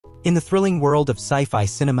In the thrilling world of sci-fi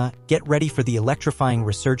cinema, get ready for the electrifying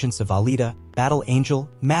resurgence of Alita, Battle Angel,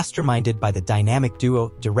 masterminded by the dynamic duo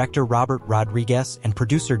director Robert Rodriguez and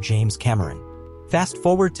producer James Cameron. Fast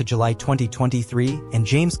forward to July 2023, and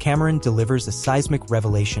James Cameron delivers a seismic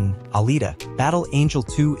revelation: Alita, Battle Angel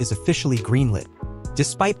 2 is officially greenlit.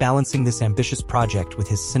 Despite balancing this ambitious project with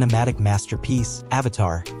his cinematic masterpiece,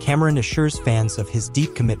 Avatar, Cameron assures fans of his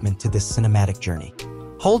deep commitment to this cinematic journey.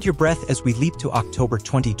 Hold your breath as we leap to October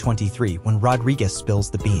 2023 when Rodriguez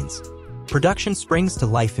spills the beans. Production springs to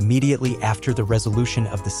life immediately after the resolution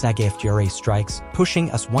of the SAG-AFTRA strikes,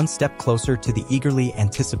 pushing us one step closer to the eagerly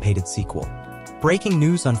anticipated sequel. Breaking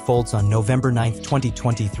news unfolds on November 9,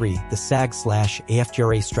 2023. The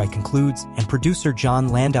SAG/AFTRA strike concludes, and producer John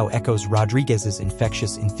Landau echoes Rodriguez's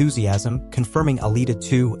infectious enthusiasm, confirming Alita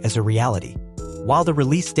 2 as a reality. While the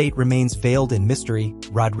release date remains veiled in mystery,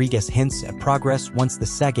 Rodriguez hints at progress once the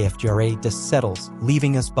SAG-AFTRA dust settles,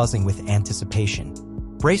 leaving us buzzing with anticipation.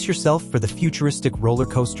 Brace yourself for the futuristic roller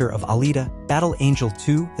coaster of Alita, Battle Angel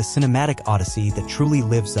 2, the cinematic odyssey that truly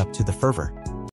lives up to the fervor.